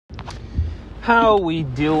How we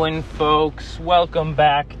doing, folks? Welcome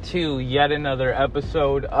back to yet another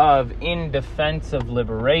episode of In Defense of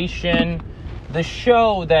Liberation, the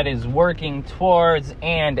show that is working towards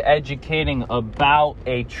and educating about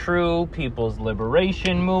a true people's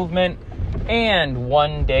liberation movement and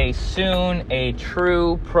one day soon a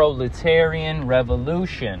true proletarian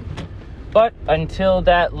revolution. But until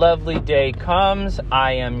that lovely day comes,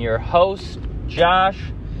 I am your host, Josh,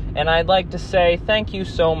 and I'd like to say thank you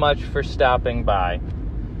so much for stopping by.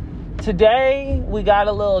 Today, we got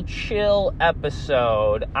a little chill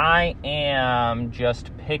episode. I am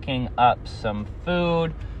just picking up some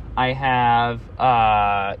food. I have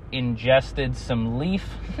ingested some leaf,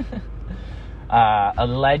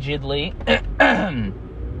 allegedly, and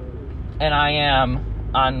I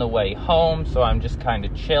am on the way home, so I'm just kind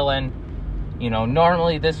of chilling. You know,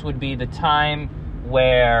 normally this would be the time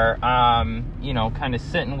where kind of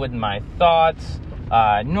sitting with my thoughts.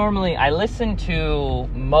 Normally I listen to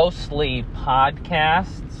mostly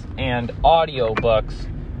podcasts and audiobooks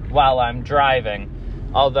while I'm driving,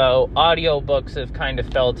 although audiobooks have kind of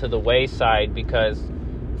fell to the wayside because,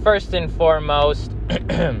 first and foremost,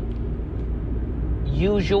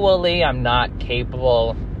 usually I'm not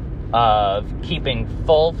capable of keeping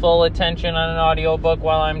full attention on an audiobook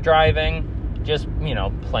while I'm driving, just,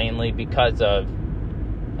 plainly because of,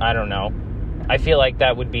 I don't know, I feel like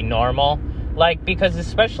that would be normal. Like, because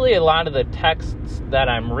especially a lot of the texts that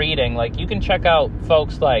I'm reading, like, you can check out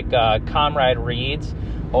folks like Comrade Reads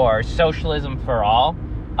or Socialism for All.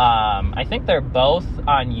 I think they're both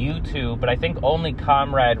on YouTube, but I think only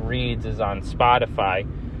Comrade Reads is on Spotify.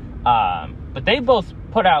 But they both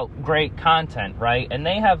put out great content, right? And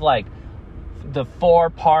they have, like, the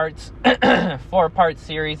four-part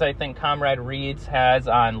series I think Comrade Reads has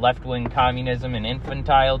on left-wing communism and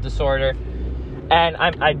infantile disorder. And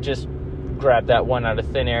I just grabbed that one out of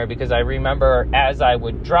thin air because I remember as I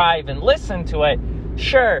would drive and listen to it,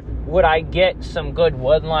 sure, would I get some good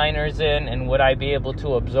one-liners in and would I be able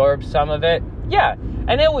to absorb some of it? Yeah,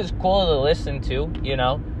 and it was cool to listen to,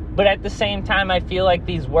 But at the same time, I feel like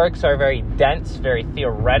these works are very dense, very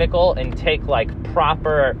theoretical, and take, like,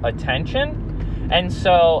 proper attention. And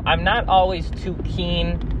so I'm not always too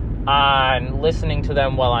keen on listening to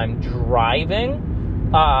them while I'm driving,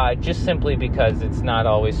 just simply because it's not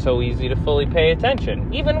always so easy to fully pay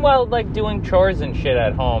attention. Even while, like, doing chores and shit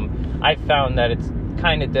at home, I found that it's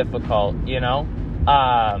kind of difficult,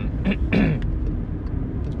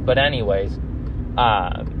 But anyways,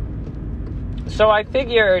 so I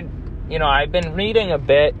figured, I've been reading a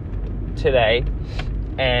bit today,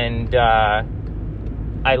 and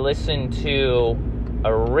I listened to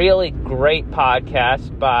a really great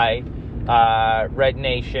podcast by Red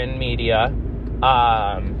Nation Media.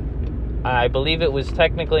 I believe it was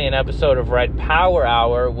technically an episode of Red Power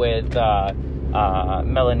Hour with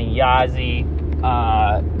Melanie Yazzie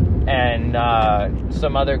and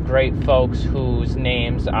some other great folks whose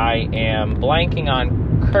names I am blanking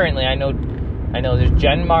on currently. I know there's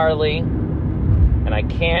Jen Marley, and I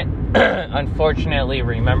can't unfortunately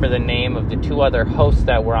remember the name of the two other hosts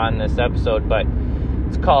that were on this episode, but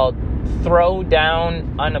it's called Throw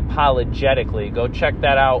Down Unapologetically. Go check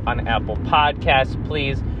that out on Apple Podcasts,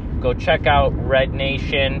 please. Go check out Red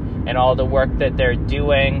Nation and all the work that they're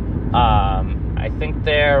doing. I think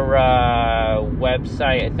their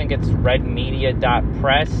website, I think it's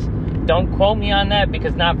redmedia.press. Don't quote me on that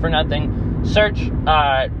because not for nothing. Search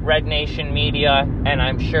Red Nation Media, and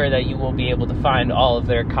I'm sure that you will be able to find all of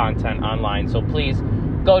their content online. So please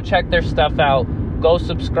go check their stuff out. Go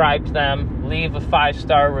subscribe to them. Leave a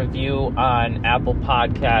 5-star review on Apple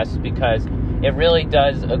Podcasts because it really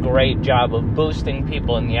does a great job of boosting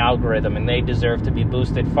people in the algorithm, and they deserve to be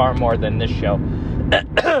boosted far more than this show.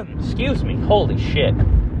 Excuse me. Holy shit.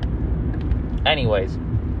 Anyways,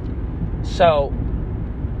 so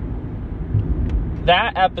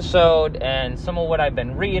that episode and some of what I've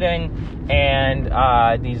been reading and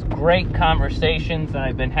these great conversations that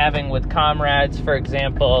I've been having with comrades. For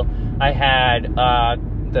example, I had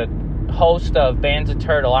the host of Bands of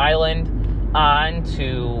Turtle Island on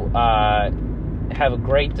to have a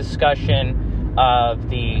great discussion of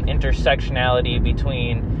the intersectionality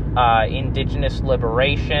between indigenous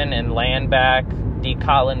liberation and land back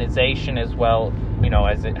decolonization, as well,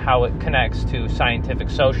 as how it connects to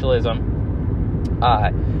scientific socialism.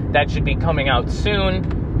 That should be coming out soon.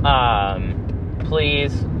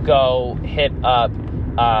 Please go hit up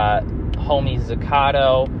Homie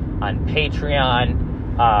Zaccato on Patreon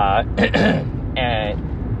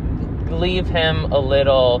and leave him a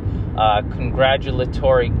little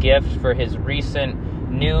congratulatory gift for his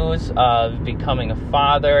recent news of becoming a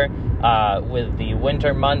father with the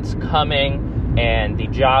winter months coming. and the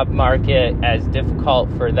job market as difficult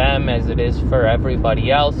for them as it is for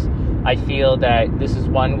everybody else, I feel that this is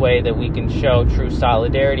one way that we can show true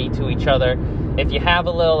solidarity to each other. If you have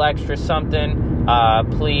a little extra something,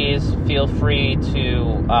 please feel free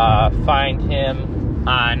to find him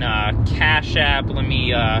on Cash App. Let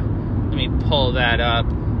me pull that up.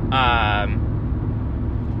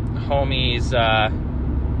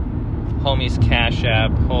 Homie's Cash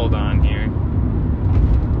App. Hold on here.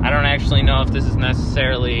 I don't actually know if this is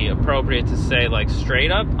necessarily appropriate to say like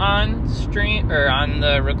straight up on stream or on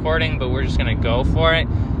the recording, but we're just gonna go for it.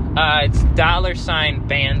 It's $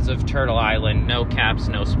 Bands of Turtle Island, no caps,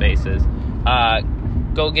 no spaces.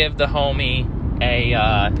 Go give the homie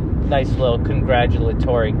a nice little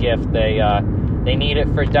congratulatory gift. They need it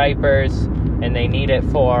for diapers, and they need it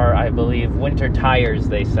for, I believe, winter tires,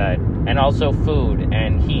 they said, and also food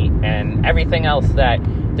and heat and everything else that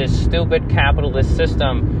this stupid capitalist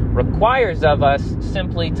system requires of us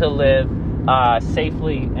simply to live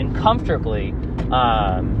safely and comfortably.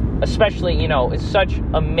 Especially, it's such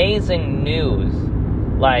amazing news,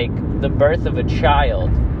 like the birth of a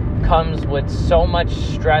child comes with so much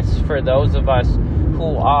stress for those of us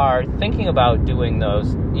who are thinking about doing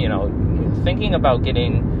those, thinking about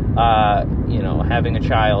getting, having a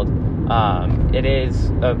child. It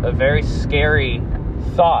is a very scary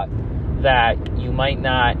thought that you might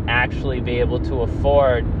not actually be able to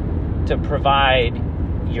afford to provide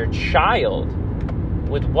your child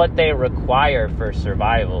with what they require for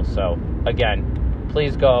survival. So again,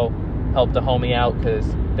 please go help the homie out because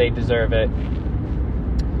they deserve it.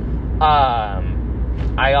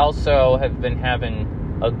 I also have been having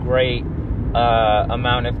a great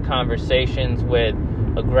amount of conversations with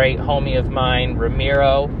a great homie of mine,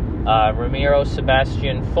 Ramiro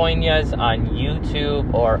Sebastian Foinas on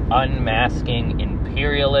YouTube, or Unmasking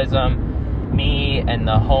Imperialism. Me and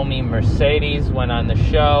the homie Mercedes went on the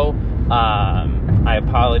show. I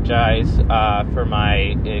apologize for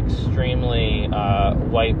my extremely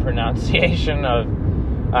white pronunciation of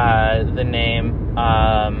the name,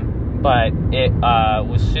 but it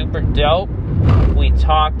was super dope. We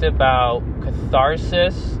talked about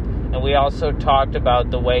catharsis, and we also talked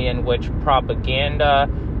about the way in which propaganda,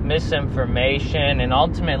 misinformation, and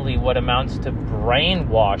ultimately what amounts to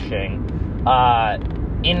brainwashing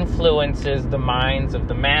influences the minds of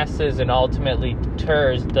the masses and ultimately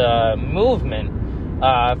deters the movement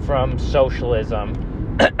from socialism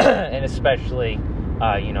and especially,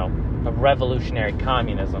 a revolutionary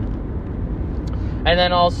communism. And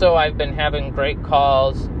then also I've been having great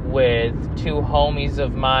calls with two homies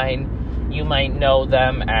of mine. You might know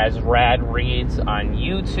them as Rad Reads on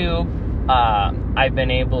YouTube. I've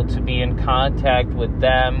been able to be in contact with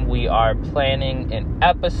them. We are planning an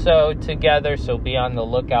episode together, so be on the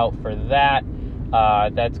lookout for that.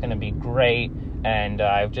 That's going to be great, and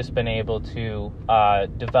I've just been able to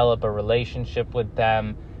develop a relationship with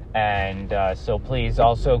them, and so please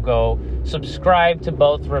also go subscribe to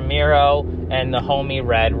both Ramiro and the homie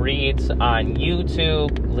Rad Reads on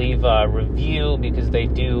YouTube. Leave a review because they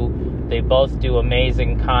both do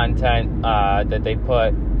amazing content that they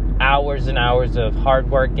put hours and hours of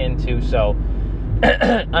hard work into. So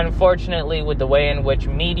unfortunately, with the way in which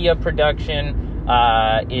media production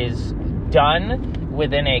is done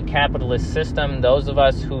within a capitalist system, those of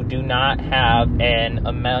us who do not have an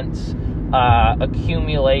immense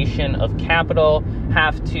accumulation of capital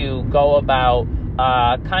have to go about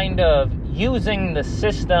kind of using the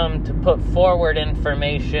system to put forward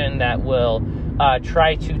information that will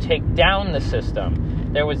try to take down the system.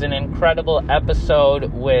 There was an incredible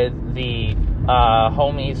episode with the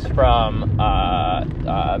homies from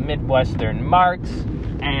Midwestern Marks,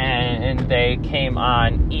 and they came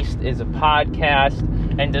on East is a Podcast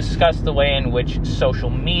and discussed the way in which social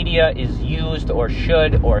media is used or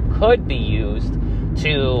should or could be used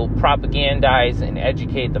to propagandize and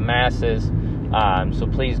educate the masses. So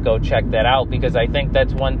please go check that out, because I think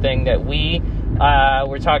that's one thing that we're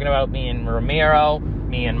talking about, me and Ramiro,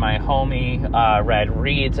 me and my homie Rad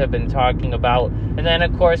Reads have been talking about. And then,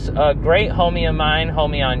 of course, a great homie of mine,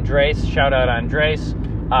 homie Andres, shout out Andres,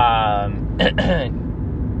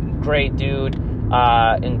 great dude,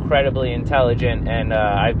 incredibly intelligent, and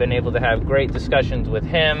I've been able to have great discussions with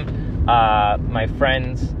him, my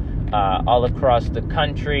friends all across the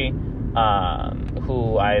country,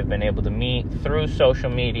 who I've been able to meet through social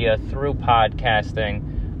media, through podcasting.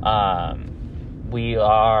 We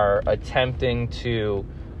are attempting to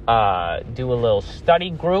do a little study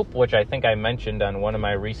group, which I think I mentioned on one of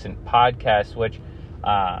my recent podcasts, which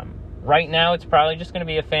right now it's probably just going to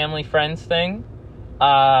be a family friends thing.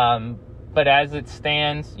 But as it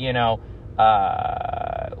stands, we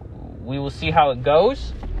we will see how it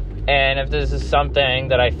goes. And if this is something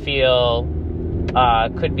that I feel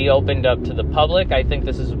could be opened up to the public, I think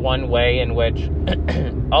this is one way in which,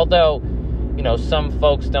 although, some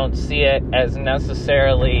folks don't see it as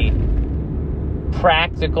necessarily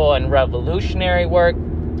practical and revolutionary work,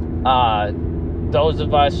 those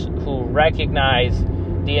of us who recognize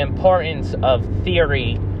the importance of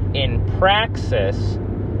theory in praxis,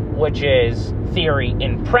 which is theory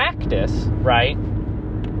in practice, right?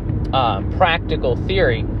 Practical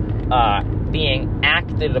theory being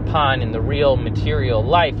acted upon in the real material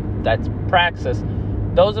life, that's praxis.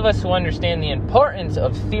 Those of us who understand the importance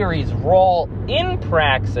of theory's role in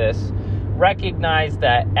praxis recognize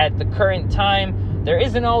that at the current time, there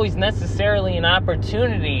isn't always necessarily an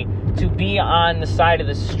opportunity to be on the side of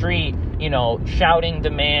the street, shouting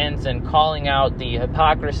demands and calling out the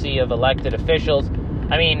hypocrisy of elected officials.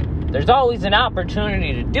 I mean, there's always an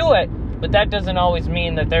opportunity to do it, but that doesn't always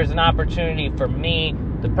mean that there's an opportunity for me,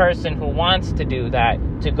 the person who wants to do that,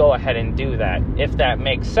 to go ahead and do that, if that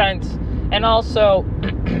makes sense. And also,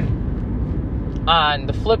 on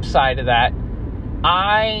the flip side of that,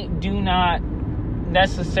 I do not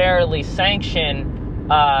necessarily sanction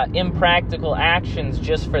impractical actions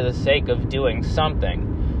just for the sake of doing something.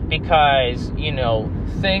 Because,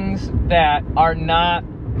 things that are not,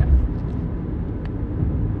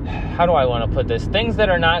 how do I want to put this? Things that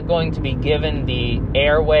are not going to be given the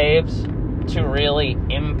airwaves to really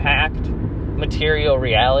impact material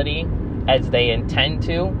reality as they intend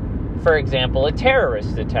to. For example, a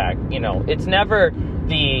terrorist attack. It's never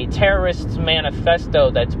the terrorist's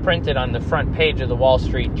manifesto that's printed on the front page of the Wall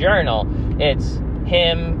Street Journal. It's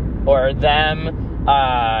him or them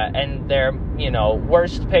and their,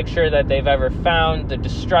 worst picture that they've ever found, the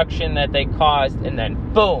destruction that they caused, and then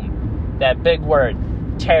boom, that big word,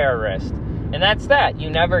 terrorist. And that's that.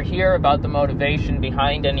 You never hear about the motivation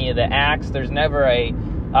behind any of the acts. There's never a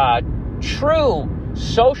true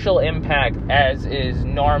social impact as is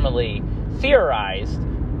normally theorized,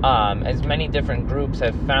 as many different groups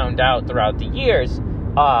have found out throughout the years.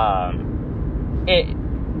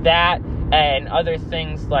 That and other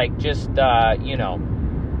things like just, I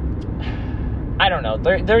don't know.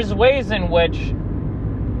 There's ways in which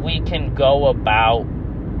we can go about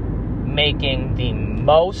making the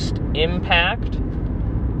most impact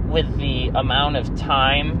with the amount of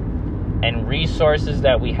time and resources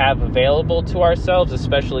that we have available to ourselves,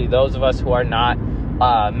 especially those of us who are not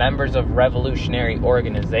members of revolutionary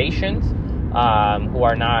organizations, who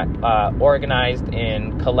are not organized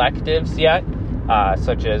in collectives yet,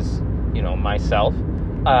 such as, myself.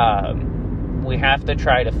 We have to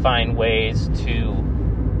try to find ways to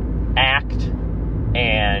act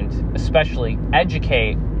and especially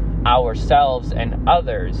educate ourselves and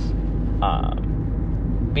others,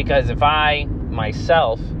 because if I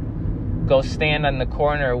myself go stand on the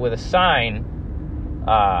corner with a sign,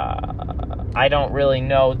 I don't really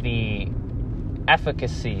know the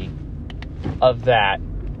efficacy of that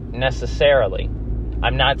necessarily.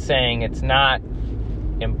 I'm not saying it's not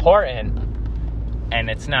important and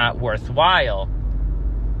it's not worthwhile,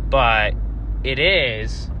 but it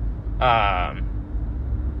is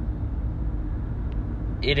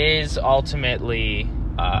ultimately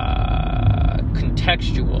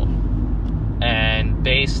contextual and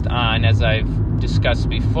based on, as I've discussed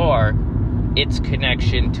before, its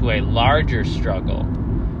connection to a larger struggle,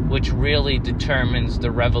 which really determines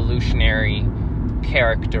the revolutionary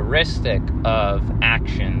characteristic of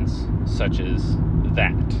actions such as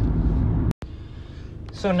that.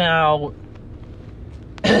 So now,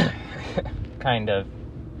 kind of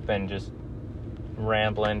been just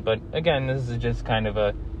rambling, but again, this is just kind of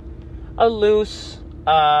a loose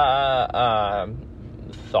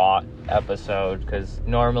thought episode, because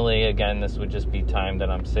normally, again, this would just be time that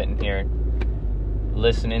I'm sitting here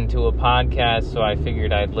listening to a podcast, so I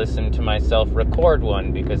figured I'd listen to myself record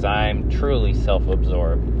one, because I'm truly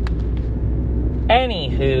self-absorbed.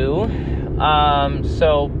 Anywho,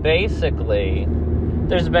 so basically,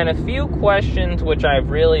 there's been a few questions which I've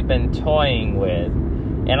really been toying with,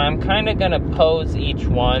 and I'm kind of going to pose each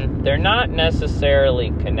one. They're not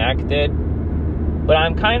necessarily connected, but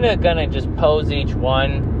I'm kind of going to just pose each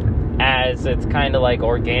one as it's kind of like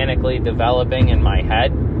organically developing in my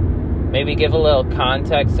head. Maybe give a little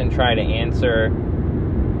context and try to answer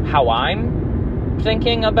how I'm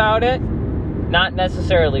thinking about it. Not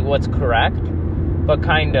necessarily what's correct, but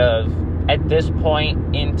kind of at this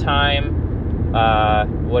point in time,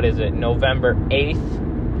 November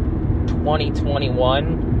 8th,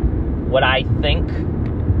 2021, what I think,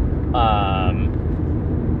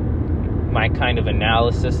 my kind of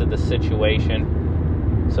analysis of the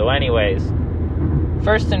situation. So anyways,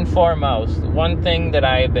 first and foremost, one thing that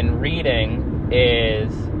I have been reading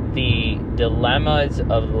is The Dilemmas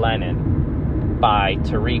of Lenin by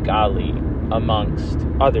Tariq Ali, amongst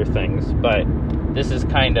other things. But this is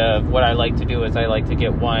kind of what I like to do, is I like to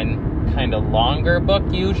get one kind of longer book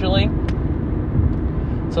usually.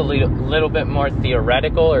 It's a little bit more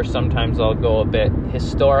theoretical, or sometimes I'll go a bit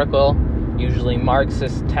historical. Usually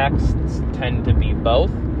Marxist texts tend to be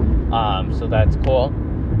both, so that's cool.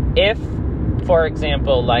 If, for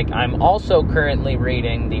example, like I'm also currently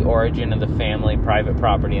reading The Origin of the Family, Private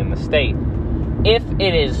Property and the State, if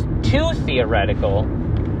it is too theoretical,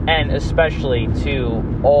 and especially too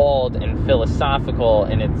old and philosophical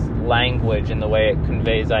in its language and the way it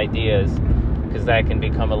conveys ideas, because that can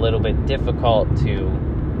become a little bit difficult to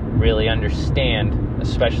really understand,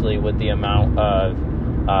 especially with the amount of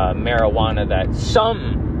marijuana that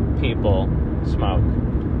some people smoke.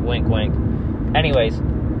 Wink, wink. Anyways,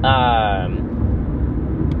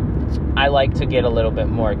 I like to get a little bit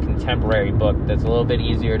more contemporary book that's a little bit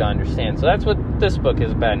easier to understand. So that's what this book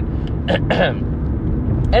has been.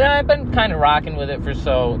 And I've been kind of rocking with it for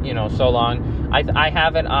so long. I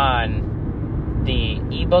have it on the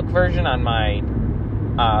ebook version on my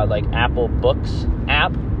like Apple Books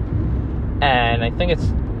app. And I think it's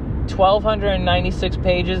 1,296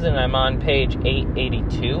 pages, and I'm on page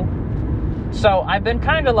 882. So I've been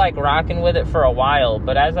kind of like rocking with it for a while,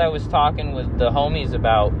 but as I was talking with the homies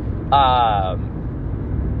about,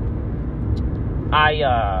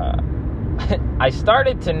 I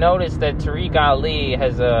started to notice that Tariq Ali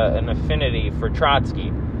has an affinity for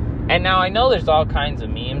Trotsky. And now I know there's all kinds of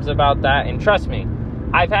memes about that, and trust me,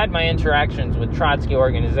 I've had my interactions with Trotsky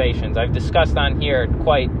organizations. I've discussed on here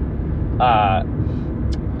quite a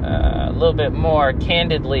little bit more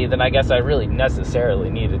candidly than I guess I really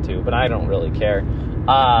necessarily needed to, but I don't really care.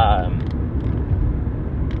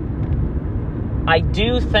 I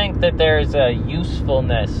do think that there's a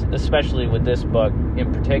usefulness, especially with this book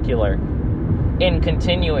in particular, in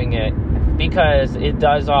continuing it, because it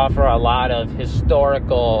does offer a lot of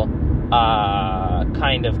historical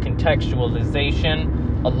kind of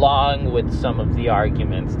contextualization along with some of the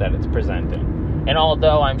arguments that it's presenting. And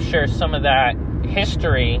although I'm sure some of that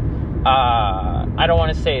history, I don't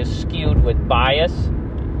want to say is skewed with bias,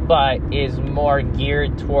 but is more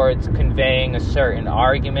geared towards conveying a certain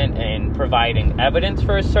argument and providing evidence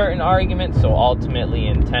for a certain argument, so ultimately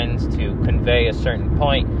intends to convey a certain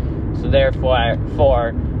point. So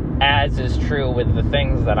therefore, as is true with the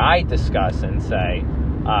things that I discuss and say,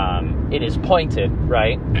 it is pointed,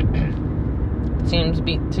 right? It seems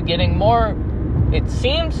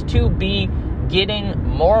to be getting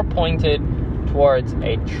more pointed towards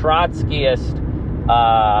a Trotskyist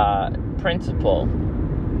principle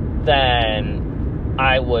than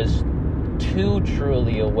I was too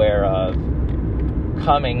truly aware of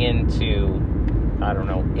coming into,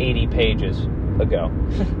 80 pages ago.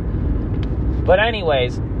 But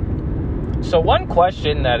anyways, so one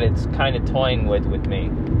question that it's kind of toying with me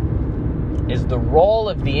is the role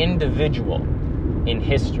of the individual in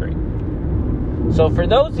history. So for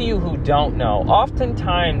those of you who don't know,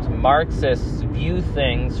 oftentimes Marxists view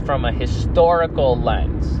things from a historical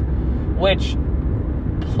lens, which,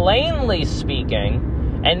 plainly speaking,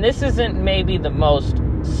 and this isn't maybe the most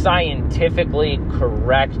scientifically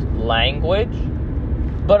correct language,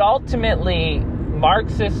 but ultimately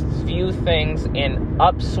Marxists view things in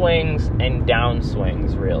upswings and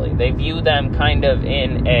downswings, really. They view them kind of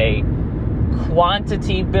in a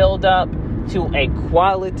quantity buildup to a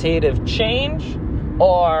qualitative change,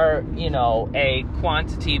 or, a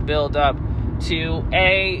quantity buildup to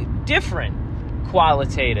a different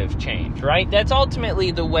qualitative change, right? That's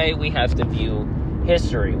ultimately the way we have to view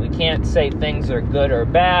history. We can't say things are good or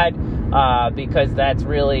bad, because that's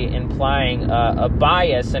really implying a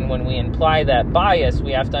bias, and when we imply that bias,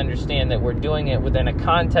 we have to understand that we're doing it within a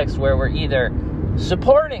context where we're either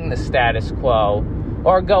supporting the status quo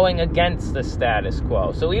or going against the status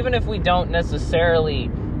quo. So even if we don't necessarily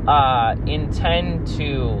intend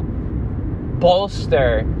to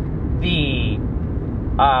bolster the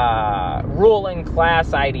ruling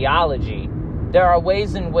class ideology, there are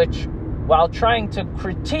ways in which, while trying to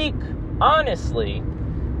critique honestly,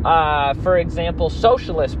 for example,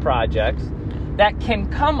 socialist projects, that can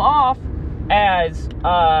come off as,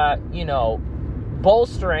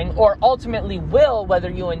 bolstering, or ultimately will, whether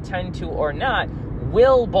you intend to or not,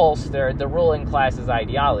 will bolster the ruling class's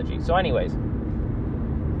ideology. So anyways,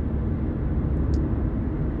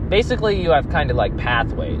 basically you have kind of like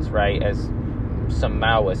pathways, right, as some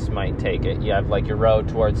Maoists might take it. You have like your road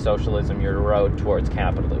towards socialism, your road towards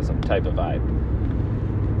capitalism type of vibe.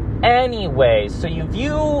 Anyways, so you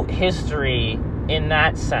view history in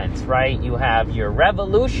that sense, right? You have your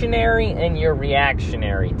revolutionary and your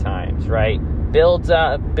reactionary times, right?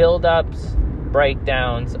 Build-ups,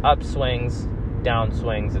 breakdowns, upswings,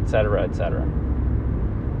 downswings, etc., etc.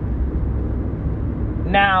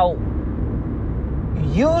 Now,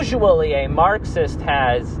 usually a Marxist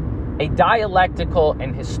has a dialectical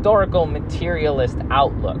and historical materialist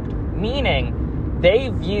outlook, meaning they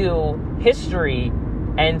view history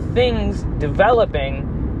and things developing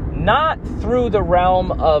not through the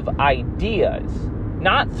realm of ideas,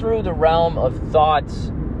 not through the realm of thoughts,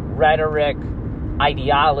 rhetoric,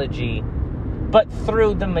 ideology, but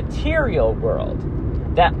through the material world,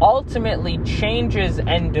 that ultimately changes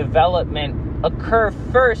and development occur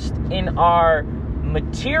first in our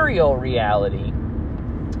material reality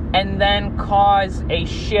and then cause a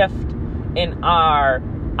shift in our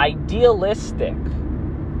idealistic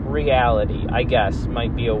reality, I guess,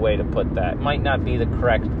 might be a way to put that. Might not be the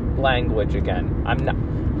correct language again.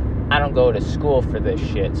 I don't go to school for this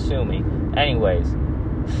shit. Sue me. Anyways,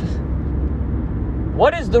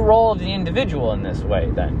 what is the role of the individual in this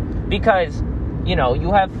way then? Because,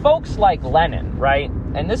 you have folks like Lenin, right?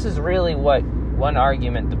 And this is really what one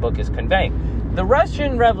argument the book is conveying. The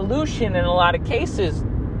Russian Revolution, in a lot of cases,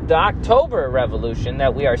 the October Revolution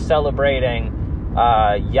that we are celebrating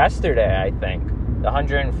yesterday, I think, the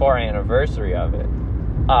 104th anniversary of it,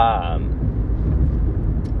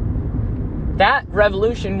 that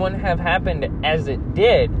revolution wouldn't have happened as it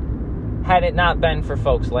did had it not been for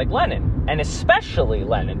folks like Lenin, and especially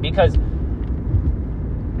Lenin, because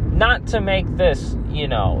not to make this,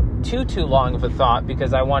 too long of a thought,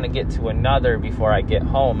 because I want to get to another before I get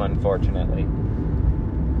home, unfortunately.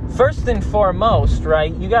 First and foremost,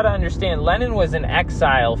 right, you got to understand, Lenin was in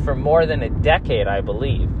exile for more than a decade, I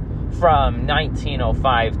believe, from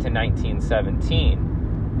 1905 to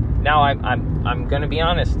 1917. Now, I'm going to be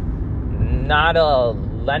honest, not a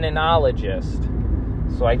Leninologist,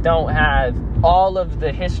 so I don't have all of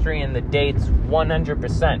the history and the dates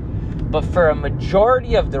 100%. But for a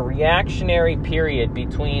majority of the reactionary period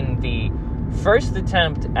between the first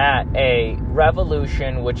attempt at a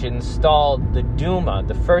revolution which installed the Duma,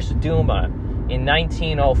 the first Duma, in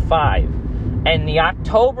 1905, and the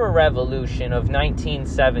October Revolution of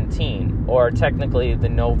 1917, or technically the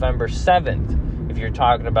November 7th, if you're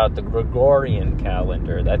talking about the Gregorian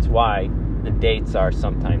calendar. That's why the dates are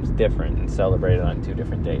sometimes different and celebrated on two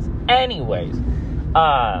different days. Anyways,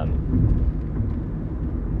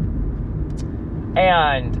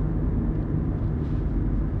 and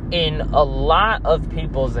in a lot of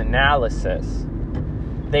people's analysis,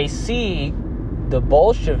 they see the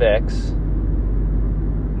Bolsheviks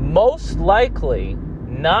most likely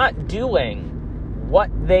not doing what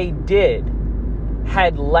they did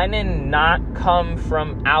had Lenin not come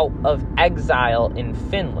from out of exile in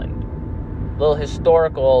Finland. Little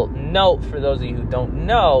historical note for those of you who don't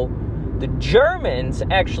know, the Germans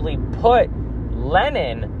actually put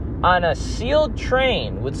Lenin on a sealed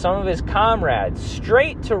train with some of his comrades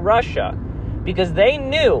straight to Russia because they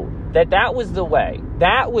knew that was the way.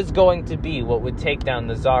 That was going to be what would take down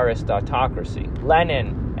the Tsarist autocracy,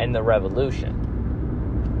 Lenin and the revolution.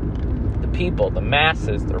 The people, the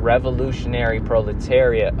masses, the revolutionary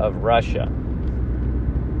proletariat of Russia.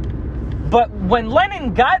 But when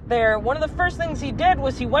Lenin got there, one of the first things he did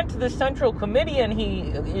was he went to the Central Committee and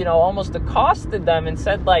he, almost accosted them and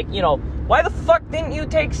said, why the fuck didn't you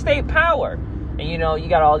take state power? And, you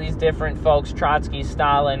got all these different folks, Trotsky,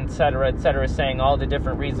 Stalin, et cetera, saying all the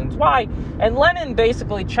different reasons why. And Lenin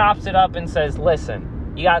basically chops it up and says,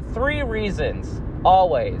 listen, you got three reasons,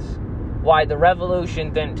 always, why the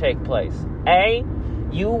revolution didn't take place. A,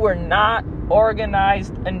 you were not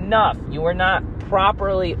organized enough. You were not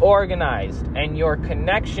properly organized, and your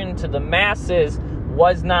connection to the masses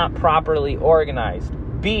was not properly organized.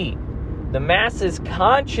 B, the masses'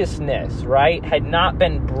 consciousness, right, had not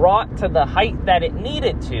been brought to the height that it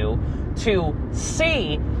needed to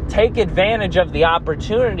C, take advantage of the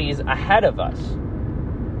opportunities ahead of us.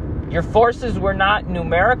 Your forces were not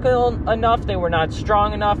numerical enough, they were not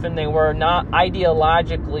strong enough, and they were not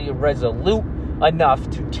ideologically resolute enough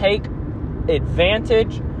to take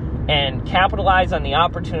advantage and capitalize on the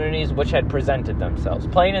opportunities which had presented themselves.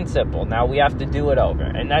 Plain and simple. Now we have to do it over.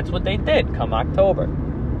 And that's what they did come October.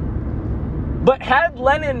 But had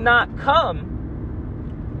Lenin not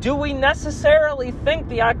come, do we necessarily think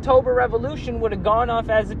the October Revolution would have gone off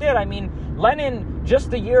as it did? I mean, Lenin,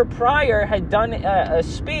 just a year prior, had done a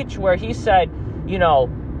speech where he said,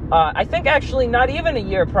 I think actually not even a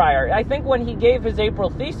year prior. I think when he gave his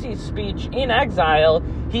April Theses speech in exile,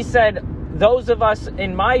 he said, those of us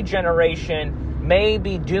in my generation may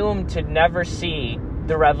be doomed to never see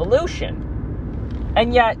the revolution.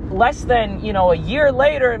 And yet, less than, a year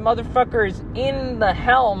later, motherfuckers in the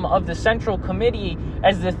helm of the Central Committee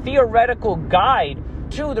as the theoretical guide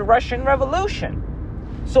to the Russian Revolution.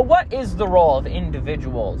 So what is the role of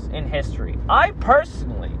individuals in history? I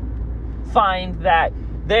personally find that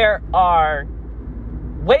there are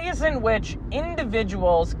ways in which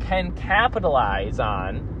individuals can capitalize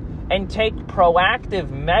on and take proactive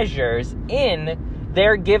measures in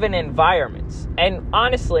their given environments. And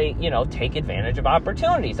honestly, take advantage of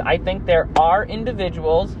opportunities. I think there are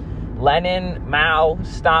individuals, Lenin, Mao,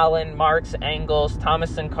 Stalin, Marx, Engels,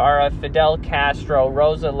 Thomas Sankara, Fidel Castro,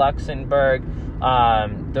 Rosa Luxemburg,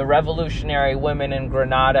 the revolutionary women in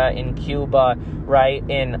Grenada, in Cuba, right,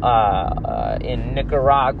 in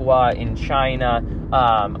Nicaragua, in China.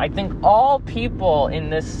 I think all people in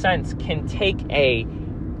this sense can take a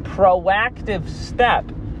proactive step,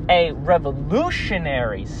 a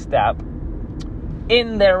revolutionary step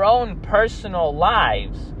in their own personal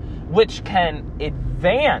lives, which can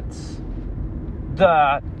advance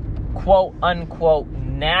the quote-unquote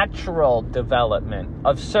natural development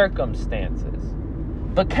of circumstances.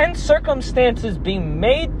 But can circumstances be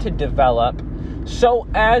made to develop so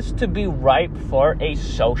as to be ripe for a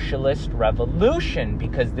socialist revolution?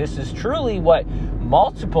 Because this is truly what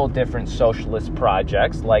multiple different socialist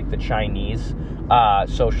projects, like the Chinese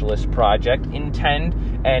socialist project, intend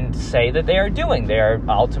and say that they are doing. They are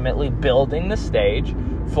ultimately building the stage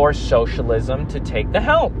for socialism to take the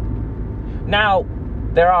helm. Now,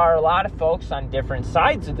 there are a lot of folks on different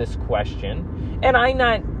sides of this question, and I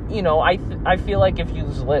feel like if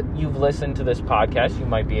you've listened to this podcast, you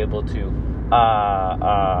might be able to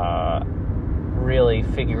really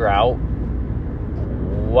figure out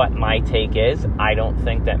what my take is. I don't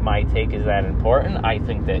think that my take is that important. I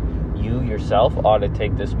think that you yourself ought to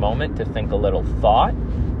take this moment to think a little thought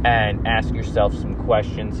and ask yourself some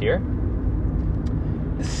questions here.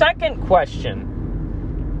 The second question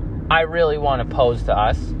I really want to pose to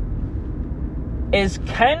us is,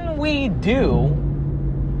 can we do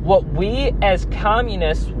what we as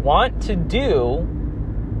communists want to do,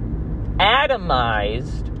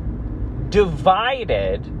 atomized,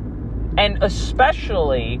 divided, and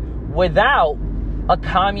especially without a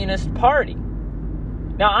communist party?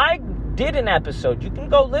 Now, I did an episode, you can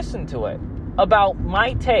go listen to it, about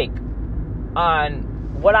my take on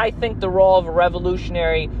what I think the role of a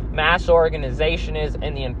revolutionary mass organization is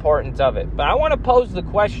and the importance of it. But I want to pose the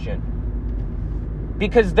question,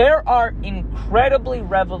 because there are incredibly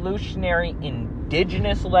revolutionary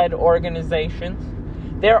indigenous-led organizations.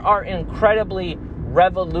 There are incredibly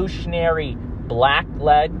revolutionary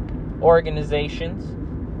black-led organizations.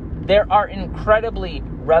 There are incredibly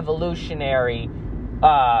revolutionary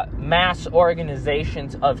mass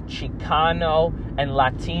organizations of Chicano and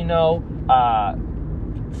Latino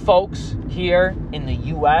folks here in the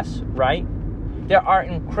U.S., right? There are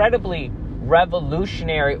incredibly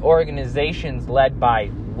revolutionary organizations led by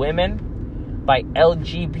women, by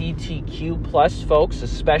LGBTQ plus folks,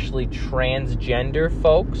 especially transgender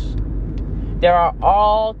folks. There are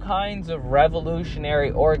all kinds of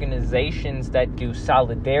revolutionary organizations that do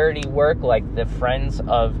solidarity work, like the Friends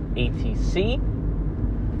of ATC,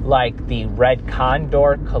 like the Red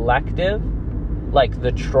Condor Collective, like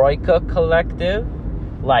the Troika Collective,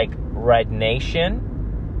 like Red Nation.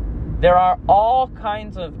 There are all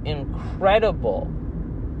kinds of incredible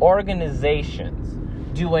organizations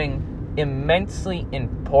doing immensely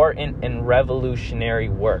important and revolutionary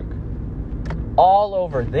work all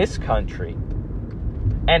over this country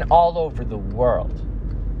and all over the world.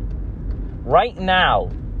 Right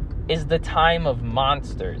now is the time of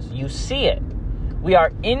monsters. You see it. We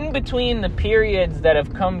are in between the periods that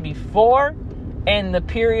have come before and the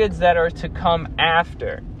periods that are to come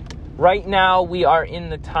after. Right now, we are in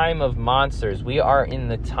the time of monsters. We are in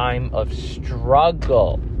the time of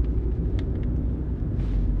struggle.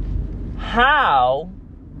 How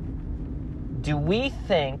do we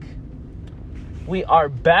think we are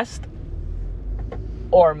best,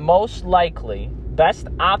 or most likely best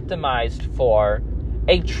optimized for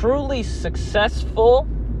a truly successful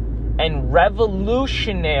and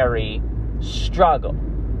revolutionary struggle?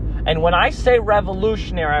 And when I say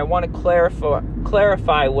revolutionary, I want to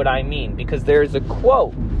clarify what I mean, because there's a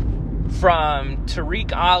quote from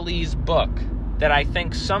Tariq Ali's book that I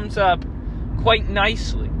think sums up quite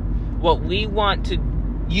nicely what we want to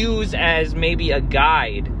use as maybe a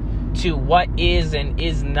guide to what is and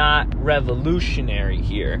is not revolutionary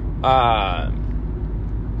here.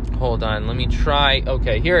 Hold on, let me try.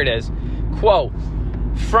 Okay, here it is. Quote,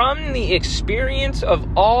 From the experience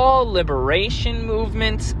of all liberation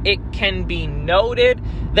movements, it can be noted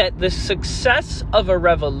that the success of a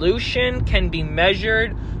revolution can be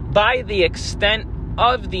measured by the extent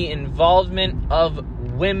of the involvement of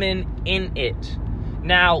women in it.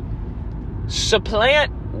 Now,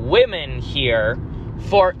 supplant women here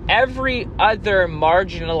for every other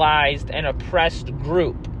marginalized and oppressed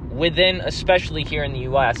group within, especially here in the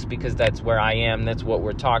U.S., because that's where I am, that's what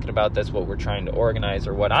we're talking about, that's what we're trying to organize,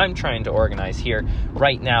 or what I'm trying to organize here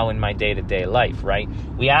right now in my day-to-day life, right?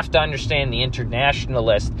 We have to understand the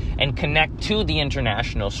internationalist and connect to the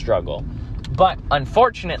international struggle. But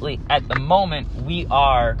unfortunately, at the moment, we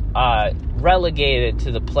are relegated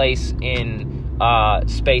to the place in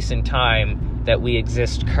space and time that we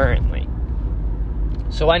exist currently.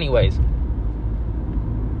 So anyways,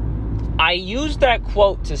 I use that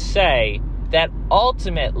quote to say that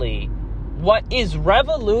ultimately what is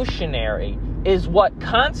revolutionary is what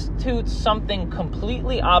constitutes something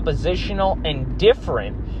completely oppositional and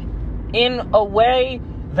different in a way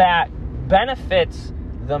that benefits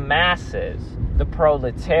the masses, the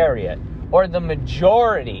proletariat, or the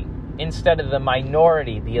majority instead of the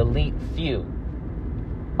minority, the elite few.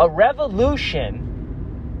 A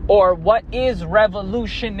revolution, or what is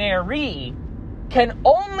revolutionary, can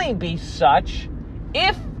only be such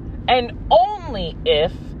if and only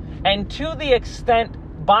if and to the extent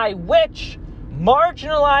by which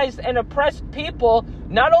marginalized and oppressed people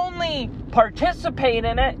not only participate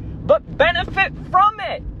in it, but benefit from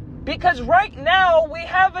it. Because right now we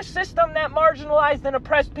have a system that marginalized and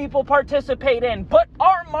oppressed people participate in, but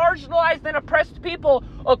are marginalized and oppressed people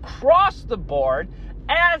across the board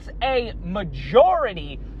as a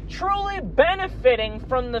majority truly benefiting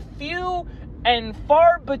from the few and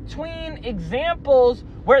far between examples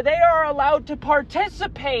where they are allowed to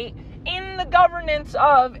participate in the governance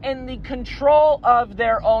of and the control of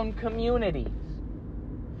their own communities?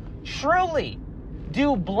 Truly,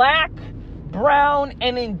 do black, brown,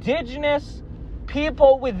 and indigenous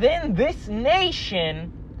people within this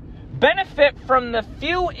nation benefit from the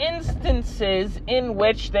few instances in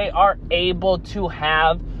which they are able to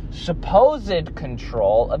have supposed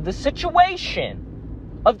control of the situation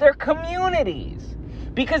of their communities?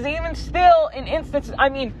 Because even still, in instances, I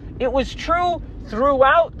mean, it was true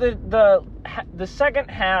throughout the second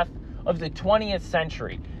half of the 20th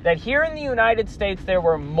century that here in the United States there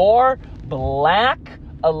were more black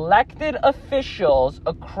elected officials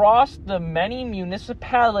across the many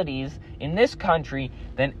municipalities in this country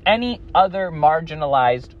than any other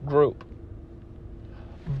marginalized group.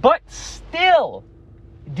 But still,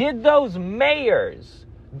 did those mayors,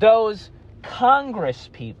 those Congress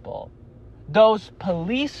people, those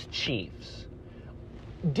police chiefs,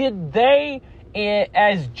 did they,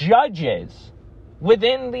 as judges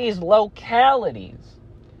within these localities,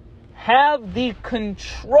 have the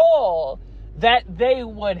control that they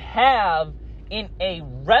would have in a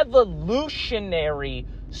revolutionary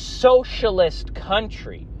socialist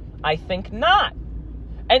country? I think not.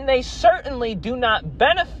 And they certainly do not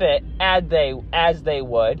benefit as they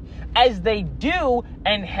would, as they do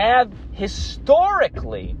and have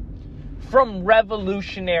historically from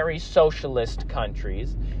revolutionary socialist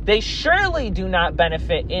countries. They surely do not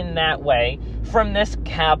benefit in that way from this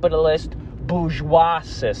capitalist bourgeois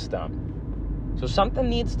system. So something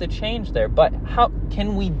needs to change there. But how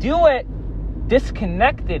can we do it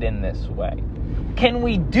disconnected in this way? Can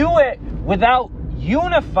we do it without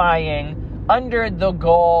unifying under the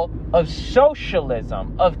goal of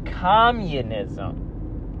socialism, of communism?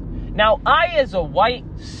 Now, I, as a white,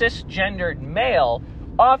 cisgendered male,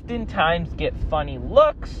 oftentimes get funny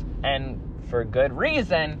looks, and for good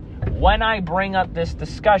reason, when I bring up this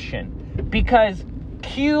discussion. Because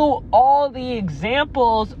cue all the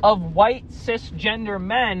examples of white, cisgender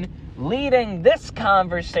men leading this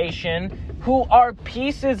conversation who are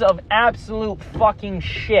pieces of absolute fucking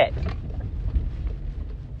shit.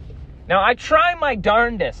 Now, I try my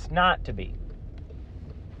darndest not to be.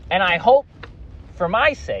 And I hope, for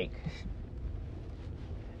my sake,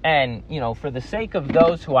 and, for the sake of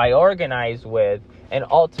those who I organize with and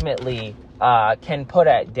ultimately can put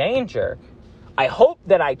at danger, I hope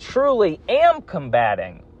that I truly am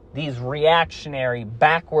combating these reactionary,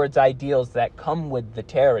 backwards ideals that come with the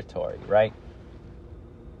territory, right?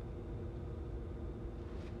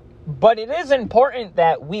 But it is important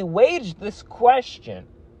that we wage this question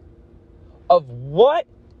of what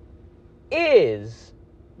is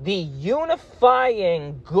the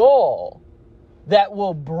unifying goal that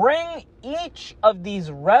will bring each of these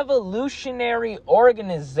revolutionary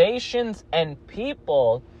organizations and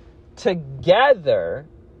people together,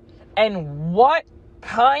 and what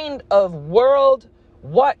kind of world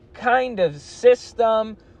what kind of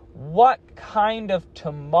system, what kind of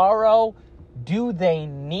tomorrow do they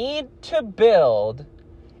need to build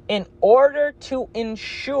in order to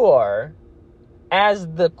ensure, as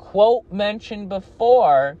the quote mentioned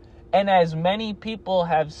before, and as many people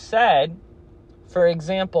have said, for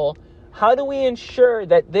example, how do we ensure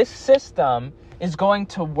that this system is going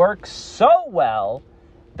to work so well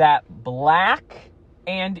that Black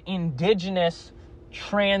and Indigenous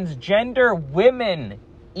transgender women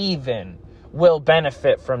even will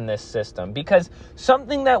benefit from this system? Because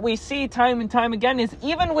something that we see time and time again is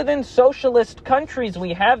even within socialist countries,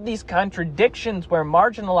 we have these contradictions where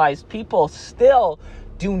marginalized people still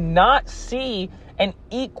do not see an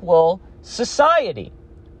equal society.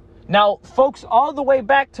 Now, folks, all the way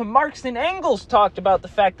back to Marx and Engels talked about the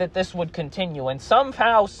fact that this would continue, and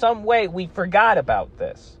somehow, some way, we forgot about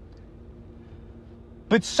this.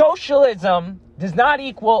 But socialism does not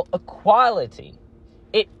equal equality.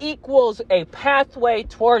 It equals a pathway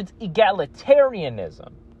towards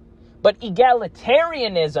egalitarianism. But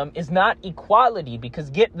egalitarianism is not equality, because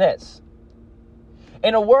get this.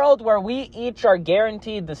 In a world where we each are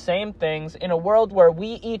guaranteed the same things, in a world where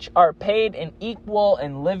we each are paid an equal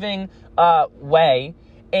and living way,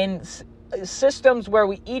 in systems where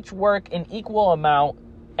we each work an equal amount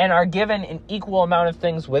and are given an equal amount of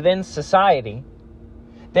things within society,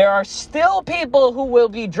 there are still people who will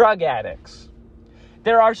be drug addicts.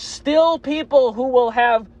 There are still people who will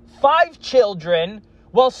have 5 children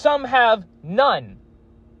while some have none.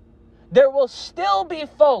 There will still be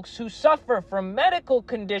folks who suffer from medical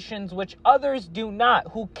conditions which others do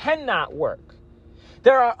not, who cannot work.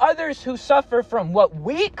 There are others who suffer from what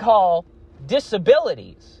we call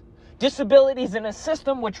disabilities. Disabilities in a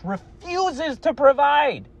system which refuses to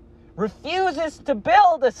provide, refuses to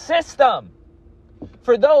build a system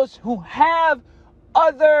for those who have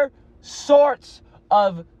other sorts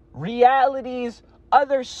of realities,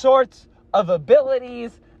 other sorts of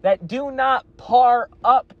abilities that do not par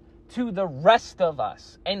up to the rest of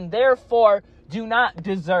us, and therefore do not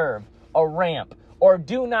deserve a ramp or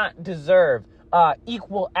do not deserve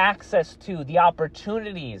equal access to the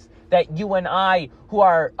opportunities that you and I, who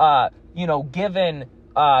are, given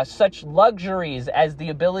such luxuries as the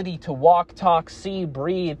ability to walk, talk, see,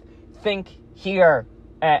 breathe, think, hear,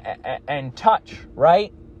 and touch,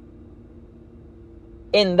 right?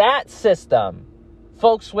 In that system,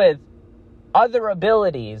 folks with other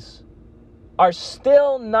abilities are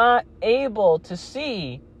still not able to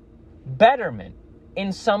see betterment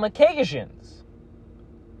in some occasions.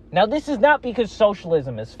 Now, this is not because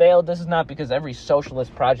socialism has failed. This is not because every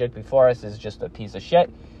socialist project before us is just a piece of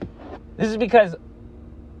shit. This is because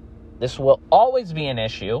this will always be an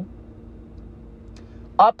issue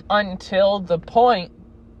up until the point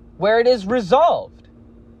where it is resolved.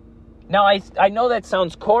 Now, I know that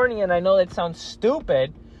sounds corny and I know that sounds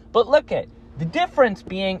stupid, but look at the difference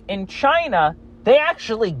being in China, they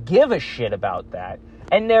actually give a shit about that.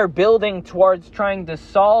 And they're building towards trying to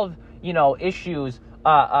solve, issues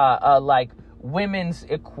like women's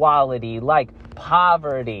equality, like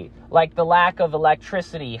poverty, like the lack of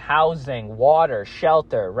electricity, housing, water,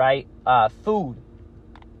 shelter, right? Food.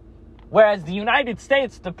 Whereas the United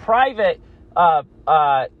States, the private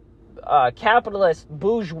capitalist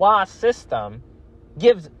bourgeois system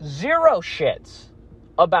gives zero shits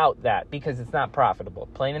about that because it's not profitable,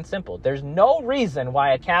 plain and simple. There's no reason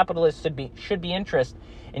why a capitalist should be interested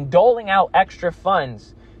in doling out extra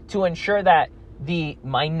funds to ensure that the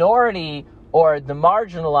minority or the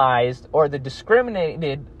marginalized or the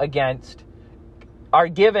discriminated against are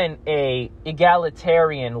given a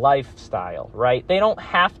egalitarian lifestyle, right? They don't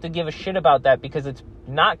have to give a shit about that because it's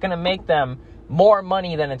not going to make them more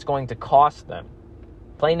money than it's going to cost them.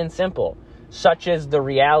 Plain and simple. Such is the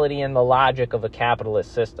reality and the logic of a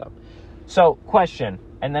capitalist system. So, question,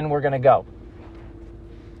 and then we're going to go.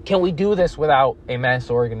 Can we do this without a mass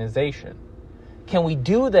organization? Can we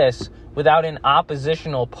do this without an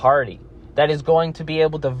oppositional party that is going to be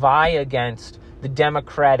able to vie against the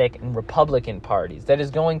Democratic and Republican parties, that is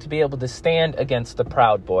going to be able to stand against the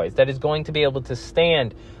Proud Boys, that is going to be able to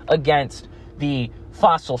stand against the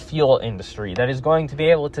fossil fuel industry, that is going to be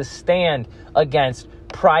able to stand against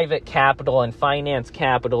private capital and finance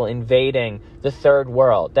capital invading the third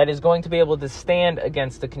world, that is going to be able to stand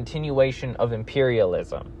against the continuation of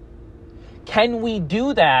imperialism? Can we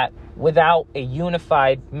do that without a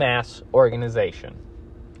unified mass organization?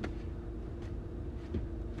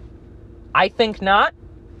 I think not.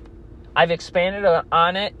 I've expanded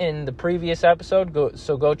on it in the previous episode,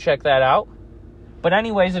 so go check that out. But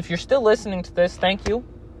anyways, if you're still listening to this, thank you.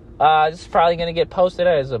 This is probably going to get posted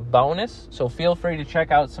as a bonus, so feel free to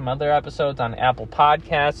check out some other episodes on Apple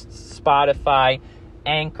Podcasts, Spotify,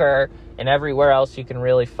 Anchor, and everywhere else you can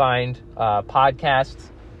really find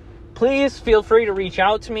podcasts. Please feel free to reach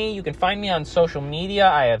out to me. You can find me on social media.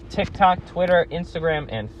 I have TikTok, Twitter, Instagram,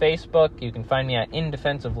 and Facebook. You can find me at In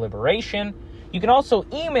Defense of Liberation. You can also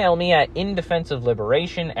email me at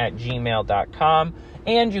indefenseofliberation@gmail.com.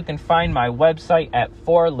 And you can find my website at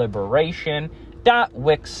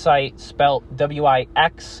forliberation.wixsite, spelled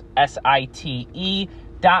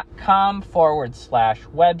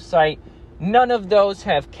wixsite.com/website. None of those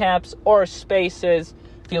have caps or spaces.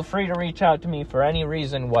 Feel free to reach out to me for any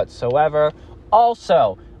reason whatsoever.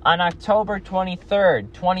 Also, on October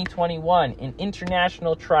 23rd, 2021, an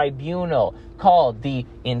international tribunal called the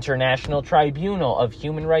International Tribunal of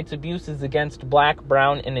Human Rights Abuses Against Black,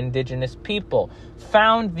 Brown, and Indigenous People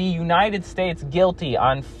found the United States guilty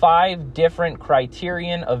on 5 different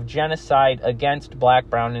criterion of genocide against Black,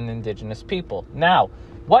 Brown, and Indigenous people. Now,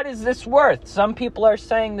 what is this worth? Some people are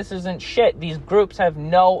saying this isn't shit. These groups have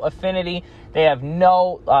no affinity. They have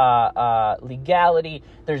no legality.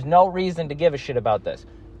 There's no reason to give a shit about this.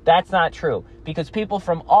 That's not true, because people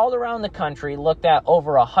from all around the country looked at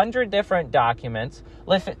over 100 different documents,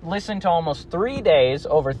 listened to almost 3 days,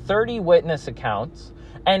 over 30 witness accounts,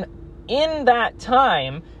 and in that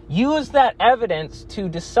time, used that evidence to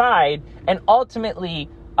decide and ultimately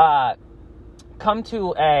come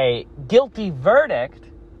to a guilty verdict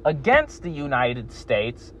against the United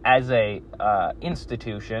States as a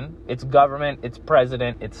institution, its government, its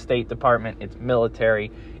president, its State Department, its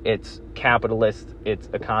military, its capitalist, its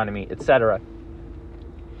economy, etc.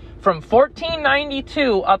 From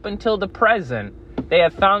 1492 up until the present, they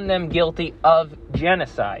have found them guilty of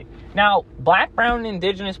genocide. Now, Black, Brown, and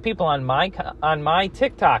Indigenous people on my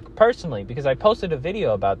TikTok, personally, because I posted a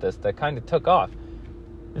video about this that kind of took off,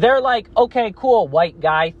 they're like, okay, cool, white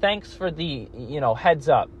guy, thanks for the, heads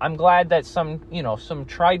up. I'm glad that some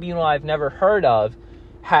tribunal I've never heard of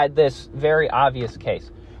had this very obvious case.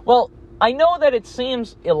 Well, I know that it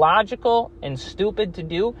seems illogical and stupid to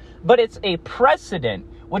do, but it's a precedent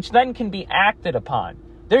which then can be acted upon.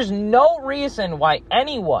 There's no reason why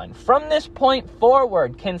anyone from this point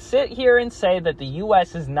forward can sit here and say that the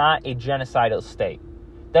U.S. is not a genocidal state,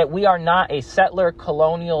 that we are not a settler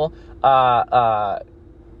colonial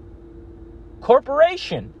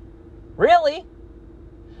corporation. Really?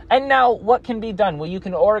 And now what can be done? Well, you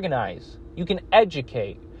can organize. You can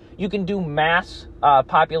educate. You can do mass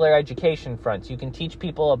popular education fronts. You can teach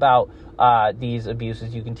people about these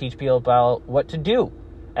abuses. You can teach people about what to do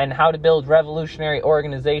and how to build revolutionary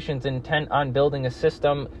organizations intent on building a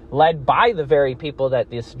system led by the very people that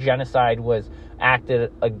this genocide was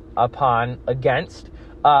acted upon against,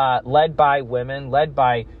 led by women, led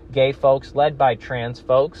by gay folks, led by trans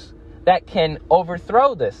folks, that can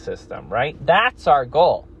overthrow this system, right? That's our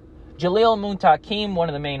goal. Jalil Muntaqim, one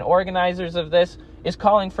of the main organizers of this, is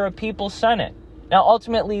calling for a People's Senate. Now,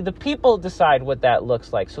 ultimately, the people decide what that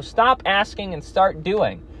looks like. So stop asking and start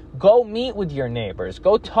doing. Go meet with your neighbors.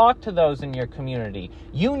 Go talk to those in your community.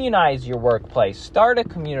 Unionize your workplace. Start a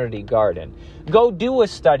community garden. Go do a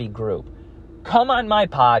study group. Come on my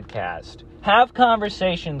podcast. Have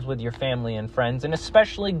conversations with your family and friends, and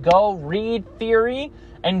especially go read theory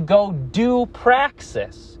and go do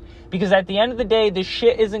praxis. Because at the end of the day, this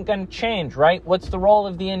shit isn't going to change, right? What's the role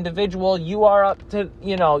of the individual? You are up to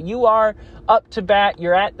bat.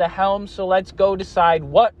 You're at the helm. So let's go decide,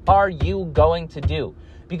 what are you going to do?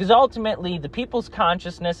 Because ultimately, the people's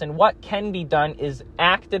consciousness and what can be done is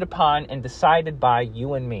acted upon and decided by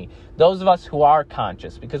you and me. Those of us who are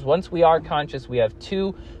conscious. Because once we are conscious, we have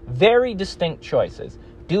 2 very distinct choices.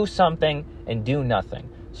 Do something and do nothing.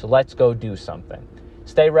 So let's go do something.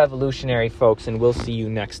 Stay revolutionary, folks, and we'll see you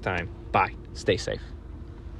next time. Bye. Stay safe.